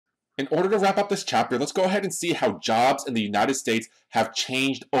In order to wrap up this chapter, let's go ahead and see how jobs in the United States have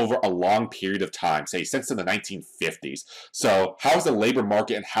changed over a long period of time, say since the 1950s. So how has the labor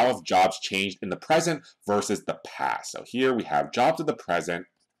market and how have jobs changed in the present versus the past? So here we have jobs of the present,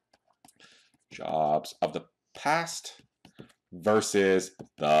 jobs of the past versus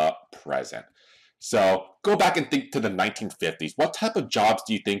the present. So go back and think to the 1950s. What type of jobs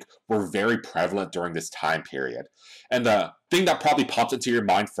do you think were very prevalent during this time period? And the thing that probably pops into your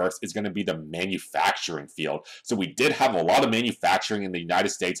mind first is going to be the manufacturing field. So we did have a lot of manufacturing in the United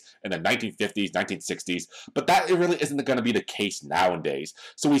States in the 1950s, 1960s, but that really isn't going to be the case nowadays.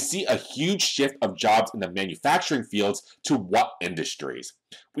 So we see a huge shift of jobs in the manufacturing fields to what industries?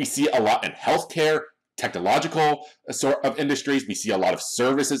 We see a lot in healthcare, technological sort of industries. We see a lot of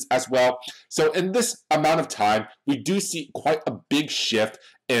services as well. So in this amount of time, we do see quite a big shift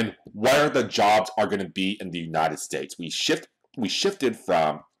in where the jobs are going to be in the United States. We shifted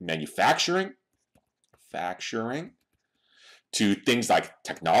from manufacturing to things like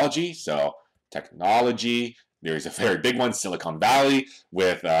technology. So technology, there's a very big one, Silicon Valley,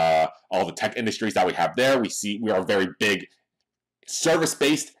 with all the tech industries that we have there. We are a very big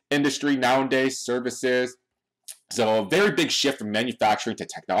service-based industry nowadays, services. So a very big shift from manufacturing to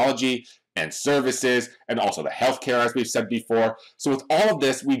technology and services, and also the healthcare, as we've said before. So with all of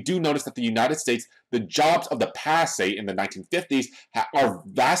this, we do notice that the United States, the jobs of the past, say in the 1950s, are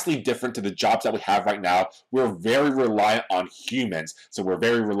vastly different to the jobs that we have right now. We're very reliant on humans. So we're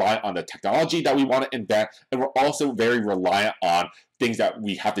very reliant on the technology that we want to invent, and we're also very reliant on things that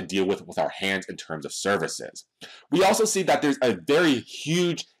we have to deal with our hands in terms of services. We also see that there's a very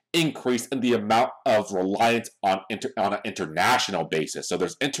huge increase in the amount of reliance on an international basis. So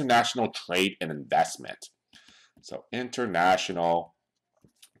there's international trade and investment. So international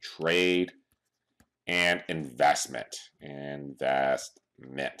trade and investment.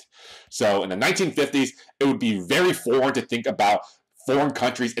 So in the 1950s, it would be very foreign to think about foreign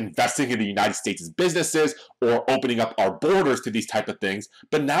countries investing in the United States' businesses or opening up our borders to these type of things.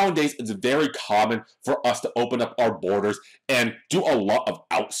 But nowadays, it's very common for us to open up our borders and do a lot of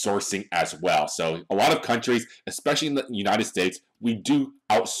outsourcing as well. So a lot of countries, especially in the United States, we do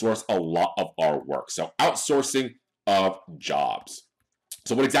outsource a lot of our work. So outsourcing of jobs.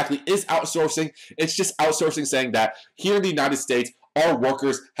 So what exactly is outsourcing? It's just outsourcing, saying that here in the United States, our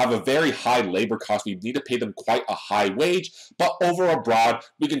workers have a very high labor cost. We need to pay them quite a high wage, but over abroad,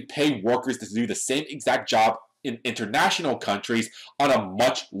 we can pay workers to do the same exact job in international countries on a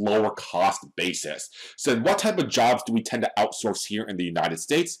much lower cost basis. So what type of jobs do we tend to outsource here in the United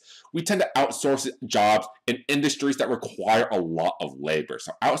States? We tend to outsource jobs in industries that require a lot of labor.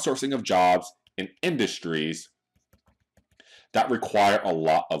 So outsourcing of jobs in industries that require a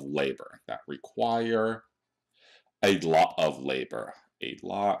lot of labor,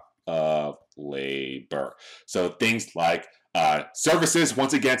 So things like services,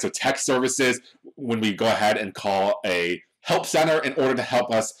 once again, so tech services, when we go ahead and call a help center in order to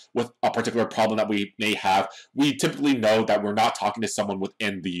help us with a particular problem that we may have, we typically know that we're not talking to someone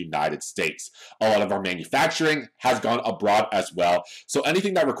within the United States. A lot of our manufacturing has gone abroad as well. So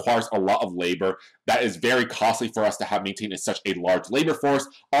anything that requires a lot of labor that is very costly for us to have maintained in such a large labor force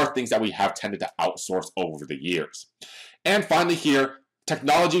are things that we have tended to outsource over the years. And finally here,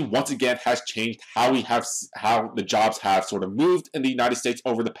 technology once again has changed how the jobs have sort of moved in the United States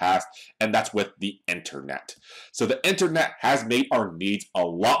over the past, and that's with the internet. So the internet has made our needs a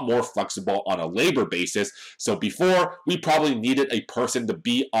lot more flexible on a labor basis. So before, we probably needed a person to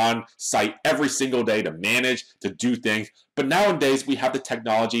be on site every single day to manage, to do things. But nowadays, we have the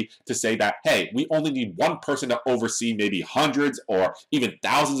technology to say that, hey, we only need one person to oversee maybe hundreds or even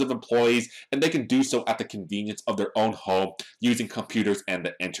thousands of employees, and they can do so at the convenience of their own home using computers and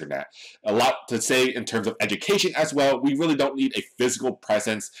the internet. A lot to say in terms of education as well. We really don't need a physical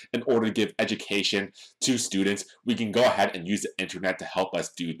presence in order to give education to students. We can go ahead and use the internet to help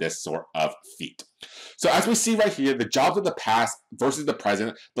us do this sort of feat. So as we see right here, the jobs of the past versus the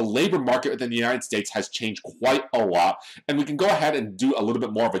present, the labor market within the United States has changed quite a lot, and we can go ahead and do a little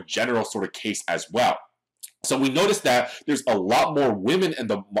bit more of a general sort of case as well. So we notice that there's a lot more women in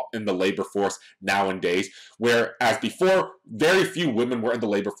the labor force nowadays, whereas before, very few women were in the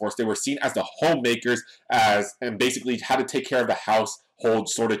labor force. They were seen as the homemakers, and basically had to take care of the household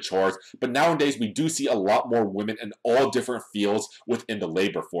sort of chores. But nowadays, we do see a lot more women in all different fields within the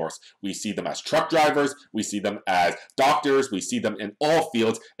labor force. We see them as truck drivers, we see them as doctors, we see them in all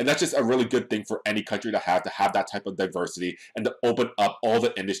fields, and that's just a really good thing for any country to have that type of diversity and to open up all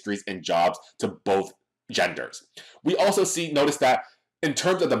the industries and jobs to both genders. We also notice that in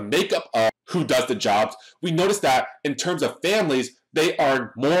terms of the makeup of who does the jobs, we notice that in terms of families, they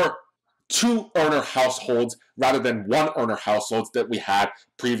are more two-earner households rather than one-earner households that we had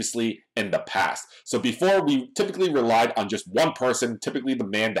previously in the past. So before, we typically relied on just one person, typically the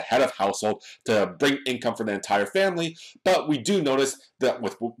man, the head of household, to bring income for the entire family. But we do notice that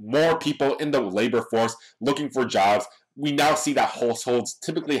with more people in the labor force looking for jobs, we now see that households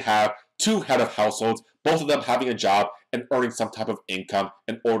typically have two head of households, both of them having a job and earning some type of income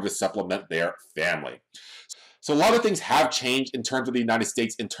in order to supplement their family. So a lot of things have changed in terms of the United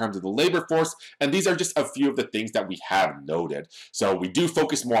States, in terms of the labor force, and these are just a few of the things that we have noted. So we do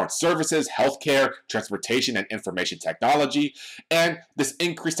focus more on services, healthcare, transportation, and information technology, and this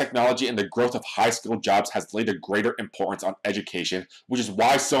increased technology and the growth of high-skilled jobs has laid a greater importance on education, which is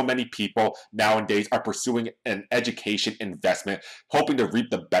why so many people nowadays are pursuing an education investment, hoping to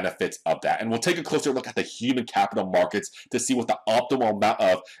reap the benefits of that. And we'll take a closer look at the human capital markets to see what the optimal amount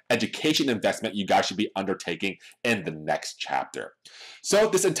of education investment you guys should be undertaking in the next chapter. So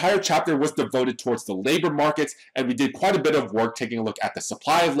this entire chapter was devoted towards the labor markets, and we did quite a bit of work taking a look at the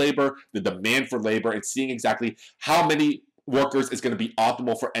supply of labor, the demand for labor, and seeing exactly how many workers is going to be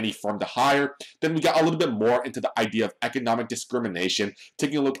optimal for any firm to hire. Then we got a little bit more into the idea of economic discrimination,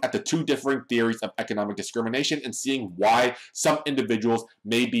 taking a look at the two different theories of economic discrimination and seeing why some individuals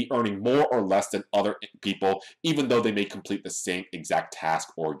may be earning more or less than other people, even though they may complete the same exact task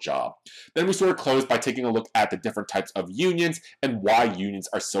or job. Then we sort of closed by taking a look at the different types of unions and why unions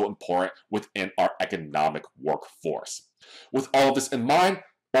are so important within our economic workforce. With all of this in mind,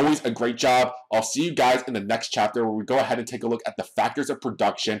 always a great job. I'll see you guys in the next chapter where we go ahead and take a look at the factors of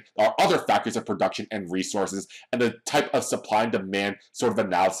production, or other factors of production and resources, and the type of supply and demand sort of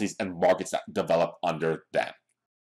analyses and markets that develop under them.